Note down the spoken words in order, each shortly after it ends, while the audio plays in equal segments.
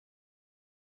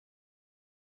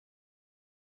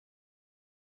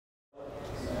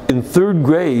In third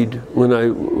grade, when I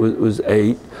was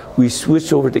 8, we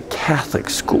switched over to Catholic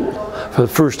school for the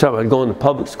first time. I'd gone to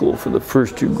public school for the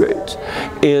first 2 grades.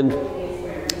 And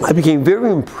I became very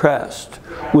impressed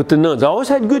with the nuns. I always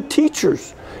had good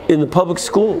teachers in the public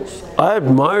schools. I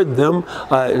admired them.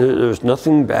 There was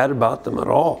nothing bad about them at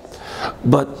all.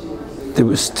 But there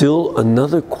was still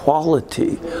another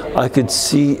quality I could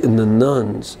see in the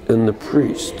nuns and the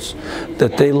priests,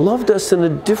 that they loved us in a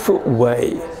different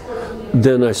way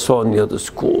than I saw in the other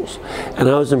schools. And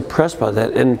I was impressed by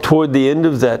that. And toward the end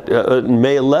of that,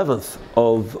 May 11th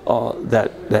of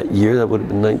that year, that would have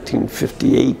been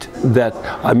 1958, that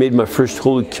I made my first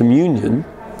Holy Communion.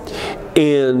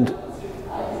 And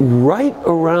right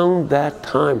around that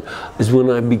time is when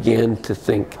I began to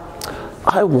think,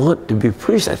 I want to be a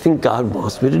priest. I think God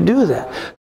wants me to do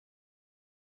that.